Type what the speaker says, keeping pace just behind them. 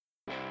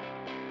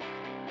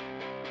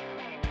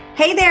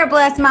Hey there,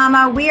 Blessed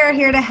Mama. We are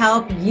here to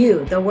help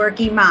you, the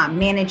working mom,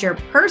 manage your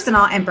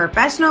personal and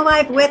professional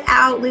life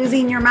without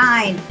losing your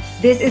mind.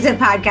 This is a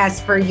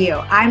podcast for you.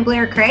 I'm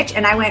Blair Critch,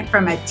 and I went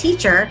from a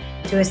teacher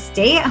to a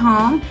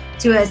stay-at-home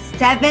to a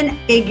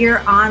 7-figure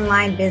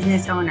online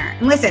business owner.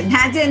 And listen,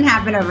 that didn't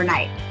happen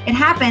overnight. It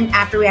happened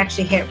after we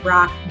actually hit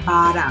rock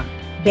bottom.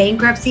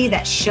 Bankruptcy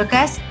that shook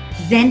us.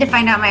 Then to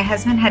find out my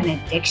husband had an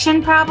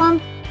addiction problem,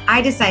 I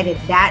decided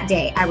that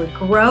day I would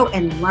grow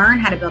and learn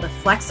how to build a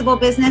flexible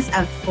business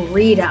of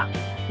freedom.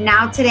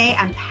 Now today,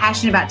 I'm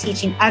passionate about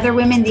teaching other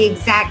women the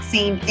exact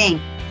same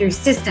thing through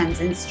systems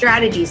and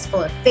strategies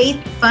full of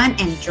faith, fun,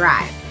 and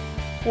drive.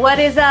 What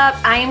is up?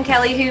 I am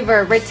Kelly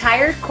Hoover,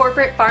 retired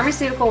corporate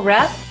pharmaceutical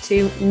rep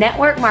to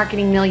network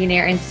marketing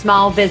millionaire and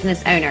small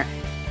business owner.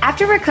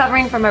 After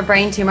recovering from a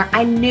brain tumor,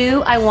 I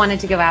knew I wanted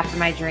to go after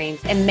my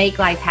dreams and make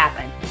life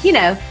happen.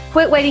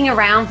 Quit waiting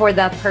around for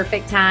the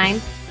perfect time.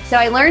 So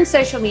I learned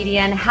social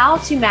media and how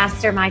to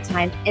master my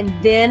time,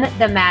 and then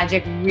the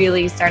magic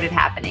really started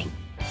happening.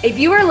 If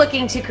you are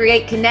looking to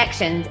create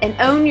connections and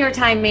own your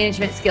time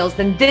management skills,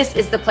 then this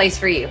is the place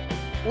for you.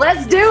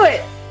 Let's do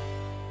it.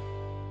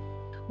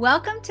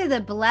 Welcome to the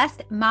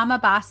Blessed Mama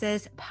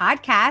Bosses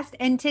podcast.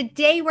 And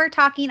today we're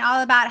talking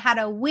all about how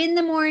to win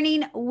the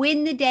morning,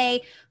 win the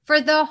day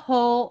for the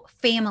whole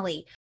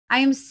family. I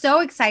am so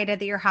excited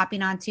that you're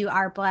hopping onto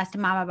our Blessed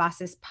Mama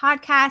Bosses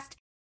podcast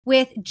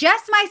with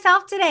just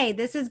myself today.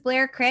 This is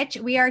Blair Critch.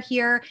 We are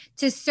here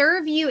to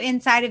serve you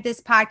inside of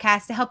this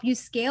podcast to help you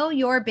scale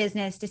your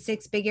business to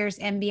 6 figures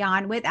and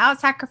beyond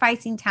without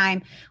sacrificing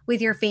time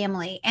with your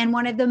family. And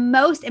one of the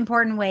most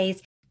important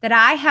ways that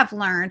I have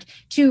learned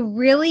to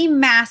really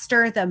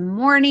master the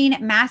morning,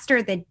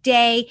 master the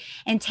day,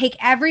 and take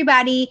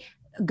everybody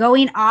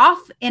going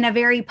off in a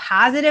very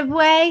positive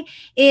way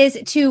is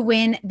to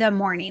win the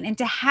morning and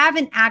to have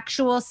an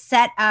actual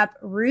set up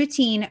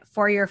routine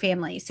for your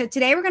family. So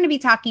today we're going to be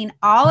talking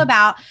all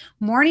about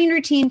morning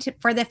routine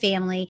for the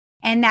family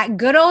and that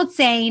good old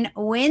saying,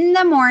 win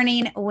the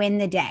morning, win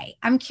the day.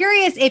 I'm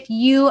curious if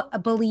you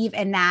believe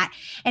in that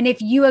and if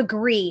you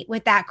agree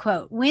with that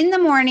quote, win the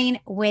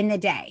morning, win the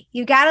day.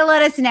 You got to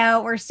let us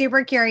know. We're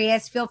super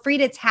curious. Feel free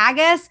to tag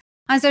us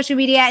on social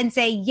media and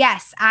say,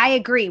 yes, I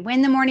agree.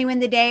 Win the morning, win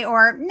the day,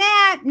 or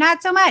nah,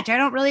 not so much. I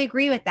don't really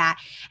agree with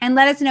that. And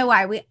let us know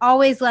why. We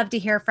always love to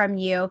hear from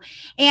you.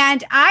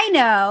 And I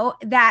know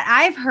that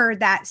I've heard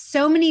that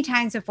so many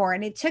times before,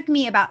 and it took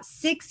me about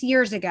 6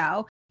 years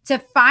ago to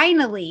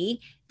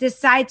finally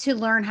decide to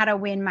learn how to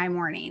win my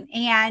morning.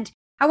 And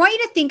I want you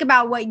to think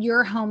about what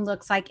your home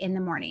looks like in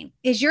the morning.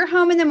 Is your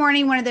home in the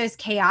morning one of those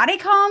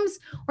chaotic homes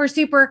or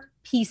super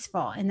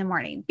peaceful in the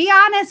morning? Be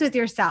honest with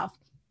yourself.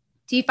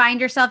 Do you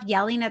find yourself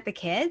yelling at the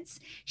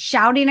kids,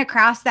 shouting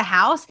across the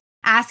house,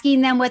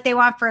 asking them what they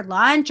want for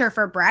lunch or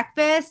for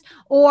breakfast,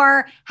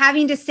 or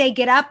having to say,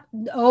 get up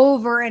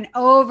over and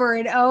over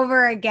and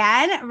over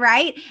again,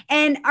 right?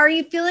 And are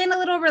you feeling a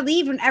little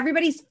relieved when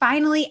everybody's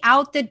finally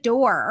out the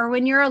door or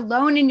when you're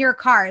alone in your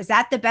car? Is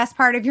that the best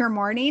part of your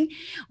morning?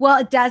 Well,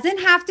 it doesn't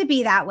have to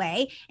be that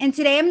way. And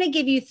today I'm going to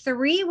give you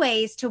 3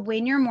 ways to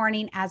win your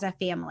morning as a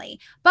family.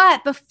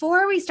 But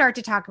before we start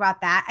to talk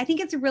about that, I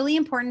think it's really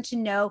important to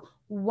know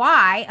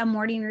why a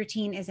morning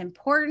routine is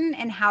important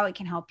and how it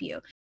can help you.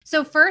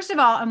 So first of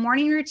all, a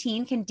morning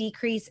routine can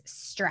decrease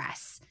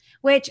stress,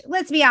 which,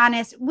 let's be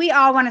honest, we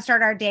all want to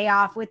start our day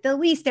off with the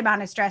least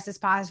amount of stress as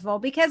possible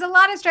because a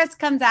lot of stress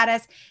comes at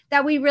us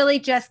that we really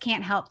just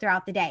can't help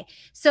throughout the day.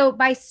 So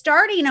by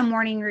starting a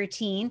morning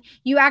routine,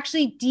 you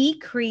actually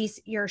decrease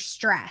your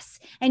stress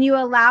and you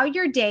allow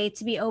your day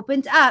to be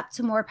opened up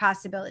to more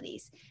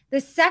possibilities. The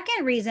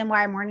second reason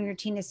why a morning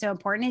routine is so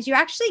important is you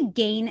actually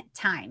gain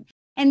time.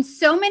 And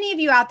so many of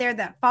you out there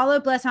that follow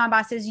Blessed Mama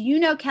Bosses, you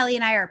know Kelly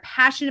and I are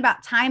passionate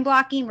about time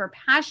blocking. We're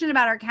passionate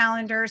about our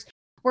calendars.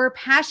 We're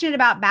passionate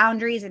about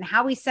boundaries and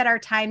how we set our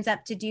times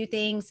up to do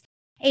things.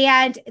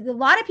 And a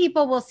lot of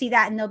people will see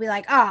that and they'll be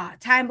like, oh,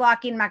 time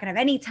blocking, I'm not going to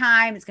have any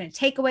time. It's going to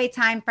take away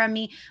time from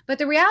me. But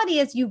the reality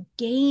is you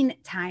gain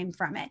time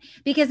from it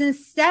because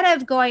instead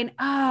of going,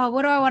 oh,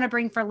 what do I want to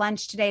bring for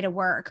lunch today to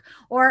work?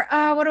 Or,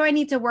 oh, what do I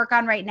need to work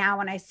on right now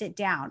when I sit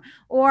down?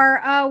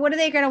 Or, oh, what are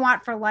they going to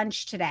want for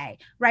lunch today,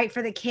 right?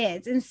 For the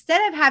kids.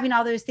 Instead of having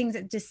all those things,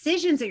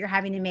 decisions that you're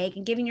having to make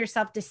and giving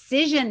yourself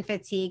decision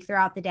fatigue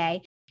throughout the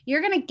day, you're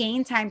going to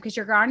gain time because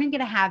you're going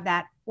to have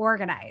that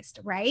organized,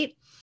 right?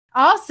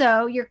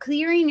 Also, you're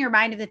clearing your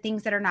mind of the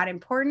things that are not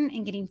important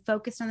and getting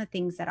focused on the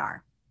things that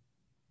are.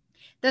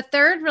 The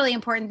third really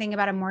important thing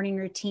about a morning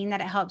routine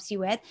that it helps you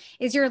with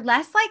is you're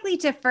less likely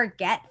to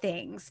forget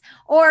things,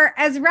 or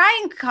as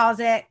Ryan calls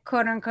it,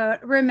 quote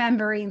unquote,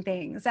 remembering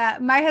things.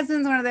 My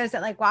husband's one of those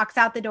that walks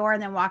out the door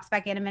and then walks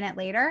back in a minute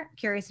later.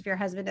 Curious if your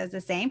husband does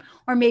the same,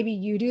 or maybe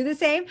you do the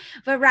same.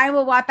 But Ryan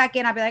will walk back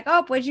in. I'll be like,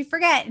 oh, what'd you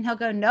forget? And he'll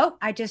go, nope,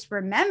 I just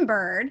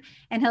remembered.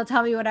 And he'll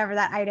tell me whatever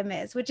that item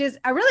is, which is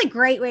a really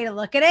great way to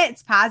look at it.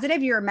 It's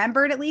positive. You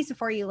remembered at least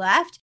before you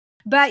left.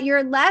 But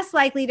you're less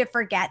likely to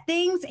forget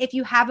things if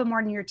you have a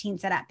morning routine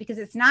set up because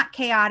it's not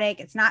chaotic,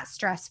 it's not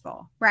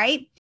stressful,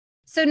 right?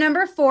 So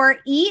number 4,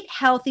 eat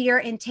healthier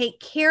and take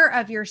care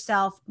of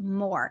yourself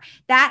more.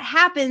 That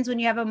happens when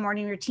you have a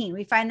morning routine.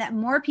 We find that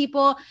more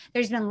people,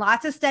 there's been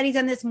lots of studies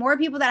on this, more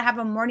people that have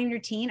a morning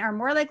routine are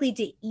more likely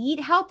to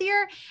eat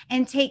healthier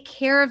and take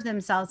care of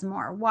themselves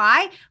more.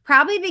 Why?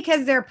 Probably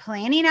because they're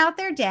planning out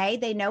their day.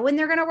 They know when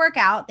they're going to work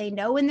out. They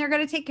know when they're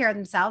going to take care of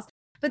themselves,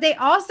 but they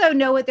also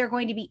know what they're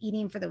going to be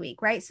eating for the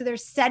week, right? So they're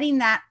setting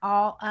that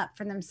all up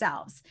for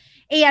themselves.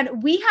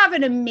 And we have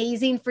an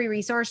amazing free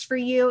resource for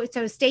you.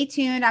 So stay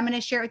tuned. I'm going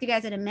to share it with you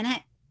guys in a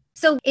minute.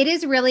 So it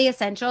is really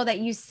essential that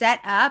you set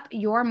up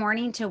your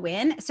morning to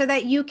win so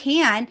that you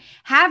can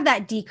have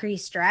that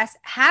decreased stress,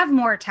 have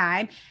more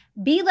time,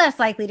 be less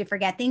likely to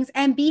forget things,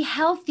 and be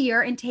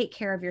healthier and take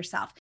care of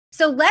yourself.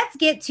 So let's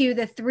get to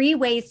the 3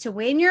 ways to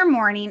win your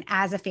morning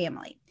as a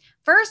family.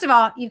 First of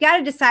all, you've got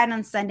to decide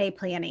on Sunday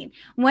planning.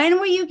 When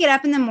will you get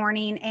up in the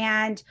morning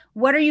and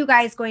what are you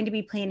guys going to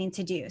be planning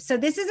to do? So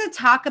this is a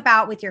talk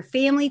about with your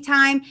family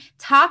time,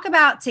 talk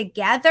about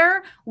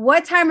together.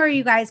 What time are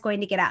you guys going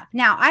to get up?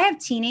 Now, I have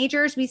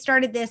teenagers. We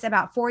started this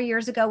about 4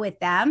 years ago with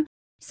them.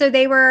 So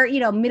they were,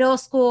 middle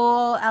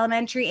school,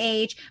 elementary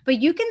age,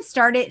 but you can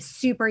start it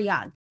super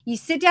young. You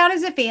sit down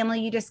as a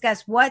family, you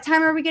discuss what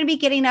time are we going to be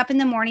getting up in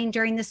the morning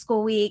during the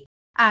school week.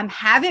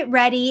 Have it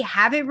ready,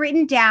 have it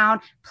written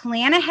down,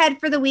 plan ahead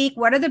for the week.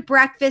 What are the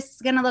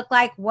breakfasts going to look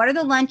like? What are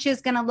the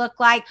lunches going to look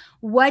like?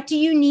 What do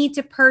you need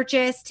to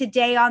purchase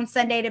today on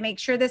Sunday to make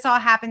sure this all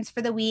happens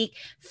for the week?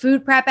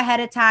 Food prep ahead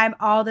of time,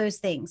 all those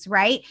things,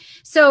 right?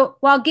 So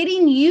while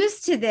getting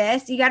used to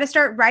this, you got to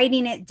start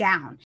writing it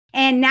down.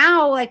 And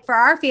now, like for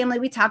our family,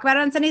 we talk about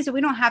it on Sunday, so we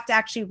don't have to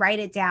actually write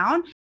it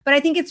down. But I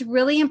think it's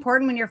really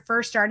important when you're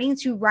first starting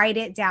to write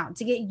it down,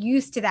 to get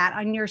used to that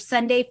on your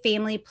Sunday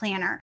family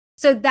planner.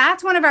 So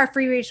that's one of our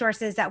free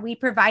resources that we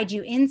provide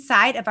you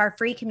inside of our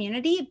free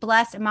community,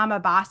 Blessed Mama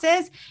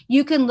Bosses.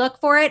 You can look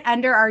for it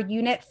under our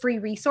unit free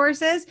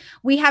resources.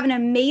 We have an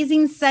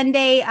amazing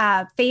Sunday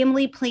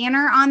family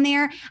planner on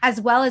there, as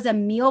well as a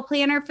meal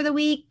planner for the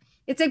week.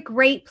 It's a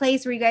great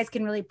place where you guys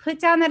can really put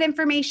down that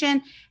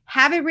information,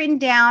 have it written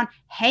down,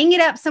 hang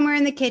it up somewhere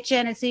in the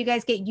kitchen, and so you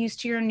guys get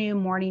used to your new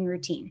morning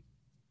routine.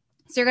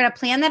 So you're going to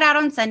plan that out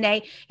on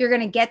Sunday. You're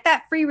going to get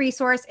that free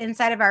resource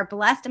inside of our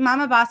Blessed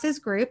Mama Bosses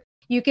group.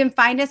 You can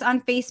find us on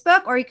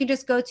Facebook, or you can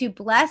just go to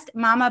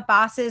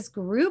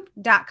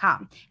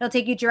blessedmamabossesgroup.com. It'll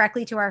take you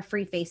directly to our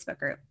free Facebook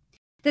group.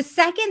 The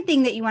second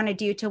thing that you want to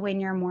do to win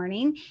your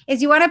morning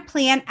is you want to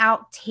plan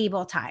out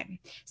table time.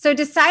 So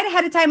decide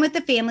ahead of time with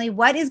the family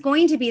what is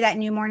going to be that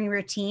new morning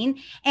routine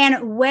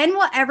and when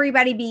will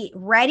everybody be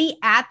ready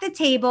at the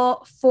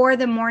table for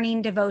the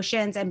morning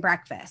devotions and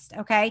breakfast.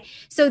 Okay.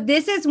 So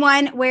this is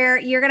one where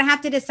you're going to have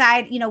to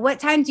decide,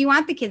 what time do you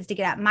want the kids to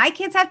get up? My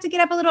kids have to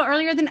get up a little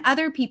earlier than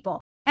other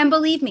people. And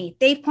believe me,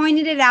 they've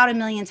pointed it out a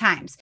million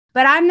times,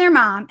 but I'm their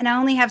mom and I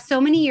only have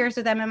so many years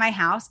with them in my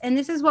house. And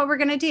this is what we're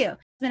going to do.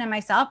 And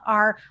myself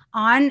are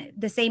on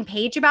the same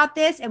page about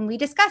this and we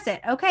discuss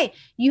it. Okay,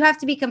 you have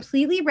to be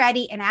completely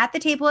ready and at the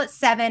table at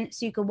 7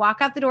 so you can walk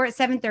out the door at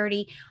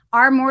 7:30.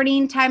 Our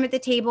morning time at the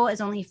table is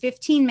only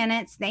 15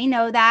 minutes. They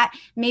know that.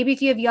 Maybe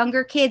if you have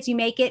younger kids, you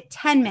make it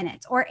 10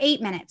 minutes or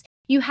 8 minutes.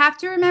 You have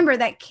to remember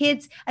that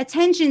kids'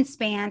 attention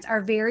spans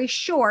are very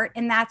short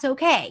and that's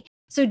okay.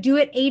 So do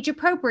it age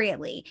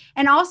appropriately.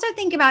 And also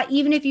think about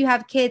even if you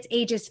have kids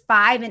ages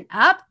 5 and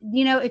up,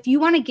 if you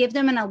want to give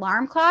them an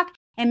alarm clock,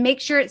 and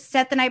make sure it's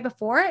set the night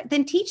before,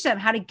 then teach them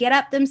how to get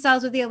up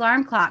themselves with the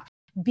alarm clock,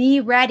 be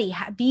ready,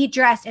 be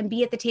dressed, and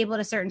be at the table at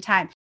a certain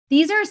time.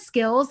 These are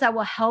skills that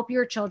will help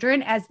your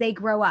children as they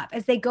grow up,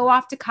 as they go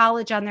off to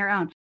college on their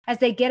own, as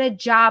they get a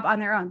job on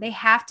their own. They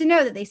have to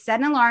know that they set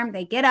an alarm,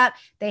 they get up,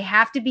 they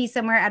have to be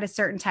somewhere at a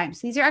certain time.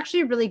 So these are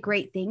actually really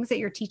great things that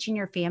you're teaching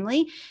your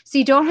family. So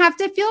you don't have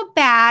to feel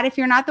bad if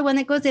you're not the one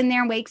that goes in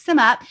there and wakes them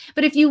up.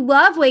 But if you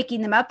love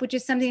waking them up, which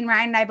is something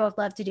Ryan and I both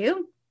love to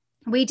do,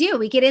 we do.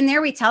 We get in there,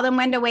 we tell them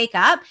when to wake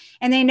up,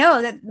 and they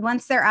know that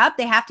once they're up,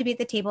 they have to be at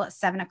the table at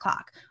 7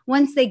 o'clock.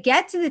 Once they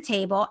get to the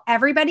table,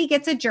 everybody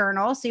gets a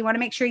journal. So you want to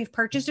make sure you've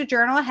purchased a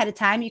journal ahead of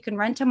time. You can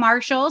run to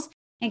Marshall's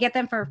and get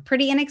them for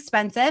pretty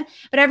inexpensive,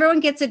 but everyone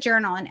gets a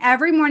journal. And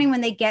every morning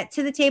when they get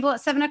to the table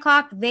at 7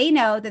 o'clock, they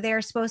know that they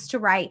are supposed to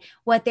write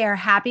what they are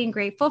happy and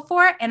grateful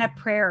for and a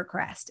prayer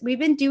request. We've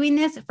been doing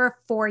this for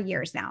 4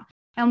 years now.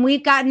 And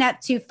we've gotten up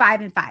to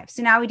 5 and 5.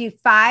 So now we do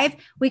 5.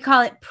 We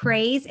call it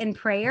praise and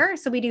prayer.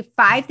 So we do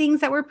 5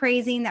 things that we're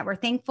praising, that we're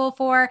thankful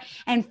for,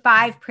 and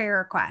 5 prayer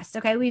requests.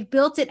 Okay. We've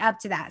built it up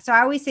to that. So I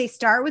always say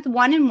start with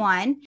 1 and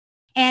 1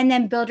 and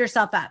then build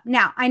yourself up.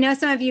 Now, I know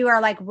some of you are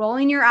like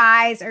rolling your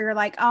eyes or you're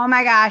like, oh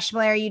my gosh,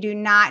 Blair, you do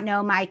not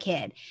know my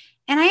kid.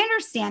 And I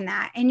understand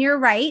that. And you're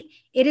right.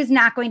 It is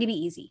not going to be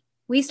easy.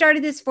 We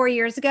started this 4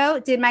 years ago.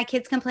 Did my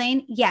kids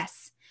complain?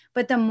 Yes.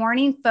 But the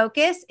morning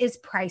focus is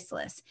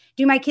priceless.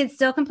 Do my kids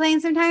still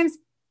complain sometimes?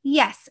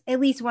 Yes,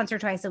 at least once or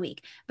twice a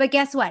week. But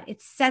guess what?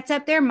 It sets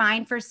up their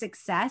mind for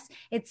success.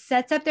 It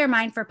sets up their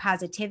mind for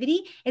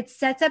positivity. It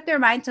sets up their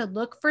mind to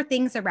look for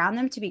things around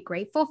them to be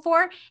grateful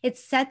for. It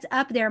sets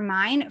up their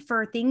mind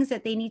for things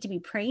that they need to be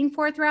praying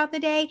for throughout the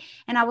day.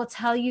 And I will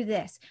tell you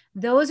this,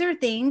 those are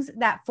things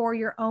that for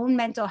your own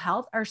mental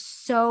health are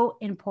so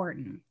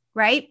important,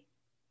 right?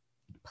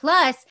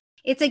 Plus,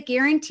 it's a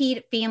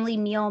guaranteed family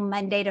meal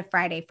Monday to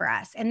Friday for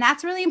us. And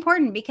that's really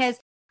important because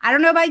I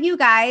don't know about you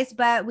guys,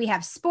 but we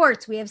have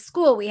sports, we have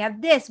school, we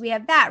have this, we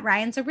have that.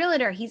 Ryan's a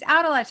realtor. He's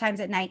out a lot of times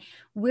at night.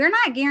 We're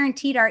not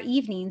guaranteed our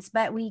evenings,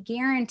 but we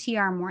guarantee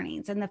our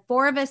mornings. And the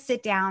four of us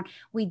sit down.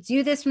 We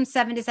do this from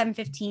 7 to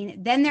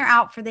 7:15. Then they're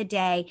out for the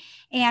day.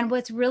 And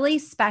what's really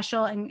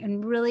special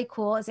and really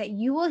cool is that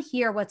you will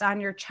hear what's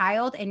on your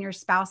child and your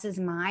spouse's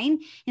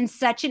mind in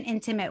such an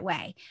intimate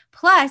way.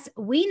 Plus,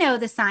 we know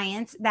the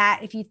science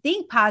that if you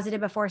think positive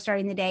before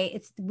starting the day,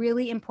 it's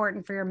really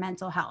important for your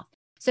mental health.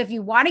 So if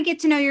you want to get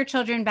to know your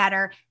children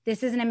better,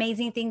 this is an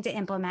amazing thing to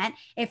implement.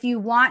 If you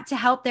want to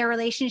help their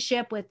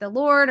relationship with the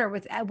Lord or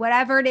with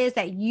whatever it is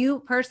that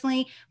you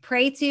personally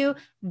pray to,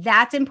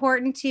 that's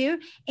important too.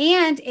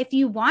 And if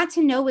you want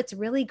to know what's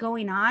really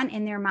going on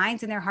in their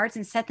minds and their hearts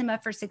and set them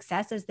up for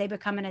success as they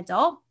become an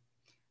adult,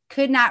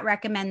 could not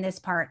recommend this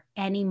part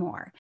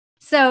anymore.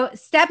 So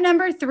step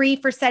number 3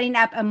 for setting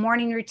up a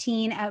morning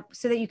routine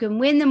so that you can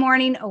win the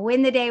morning or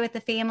win the day with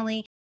the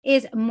family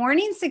is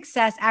morning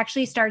success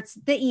actually starts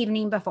the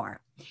evening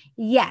before.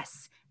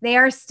 Yes, they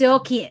are still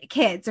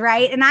kids,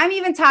 right? And I'm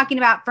even talking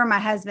about for my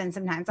husband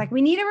sometimes, like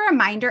we need a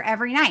reminder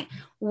every night.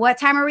 What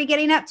time are we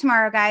getting up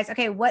tomorrow, guys?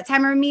 Okay, what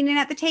time are we meeting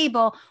at the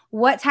table?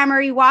 What time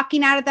are we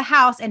walking out of the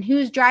house and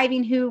who's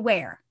driving who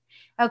where?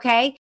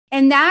 Okay,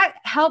 and that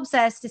helps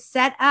us to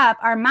set up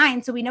our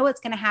mind so we know what's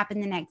going to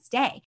happen the next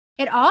day.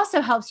 It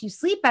also helps you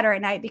sleep better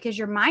at night because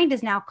your mind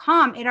is now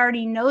calm. It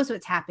already knows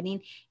what's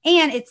happening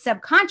and its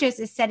subconscious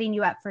is setting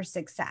you up for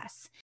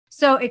success.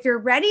 So if you're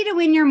ready to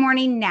win your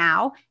morning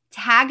now,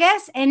 tag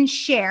us and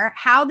share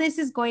how this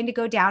is going to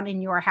go down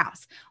in your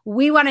house.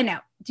 We want to know,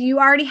 do you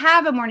already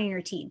have a morning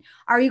routine?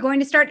 Are you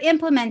going to start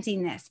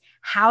implementing this?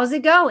 How's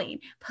it going?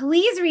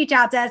 Please reach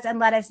out to us and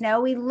let us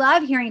know. We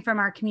love hearing from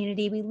our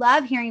community. We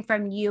love hearing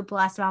from you,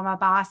 Blessed Mama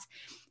Boss.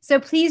 So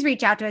please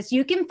reach out to us.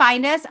 You can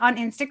find us on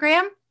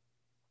Instagram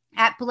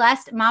at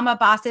Blessed Mama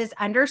Bosses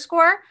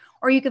 _,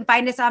 or you can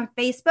find us on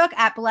Facebook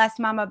at Blessed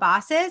Mama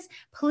Bosses.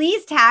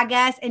 Please tag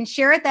us and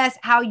share with us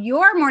how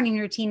your morning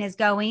routine is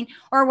going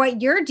or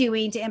what you're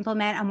doing to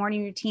implement a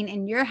morning routine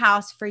in your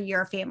house for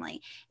your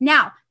family.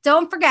 Now,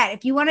 don't forget,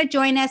 if you want to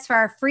join us for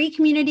our free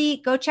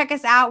community, go check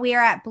us out. We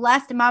are at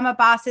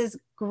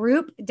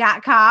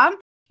blessedmamabossesgroup.com.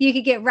 You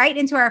could get right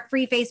into our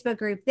free Facebook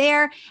group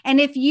there.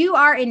 And if you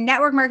are in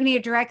network marketing or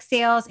direct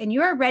sales and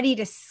you are ready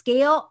to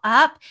scale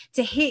up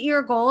to hit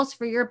your goals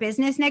for your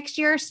business next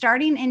year,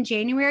 starting in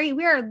January,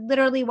 we are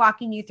literally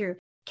walking you through,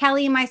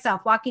 Kelly and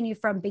myself, walking you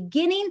from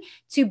beginning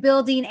to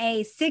building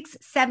a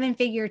 6-7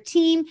 figure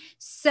team.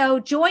 So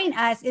join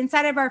us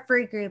inside of our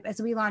free group as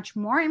we launch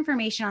more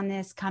information on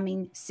this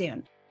coming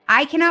soon.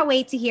 I cannot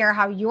wait to hear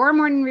how your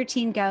morning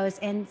routine goes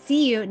and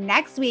see you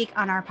next week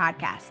on our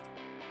podcast.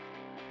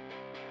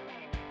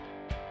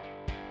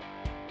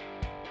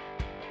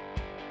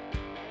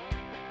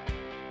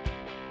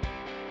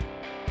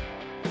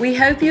 We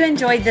hope you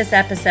enjoyed this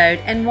episode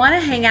and want to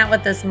hang out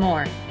with us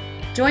more.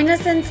 Join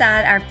us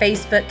inside our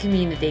Facebook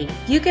community.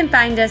 You can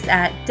find us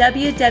at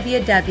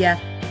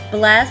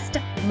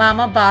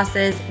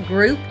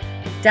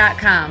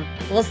www.blessedmamabossesgroup.com.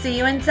 We'll see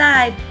you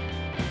inside.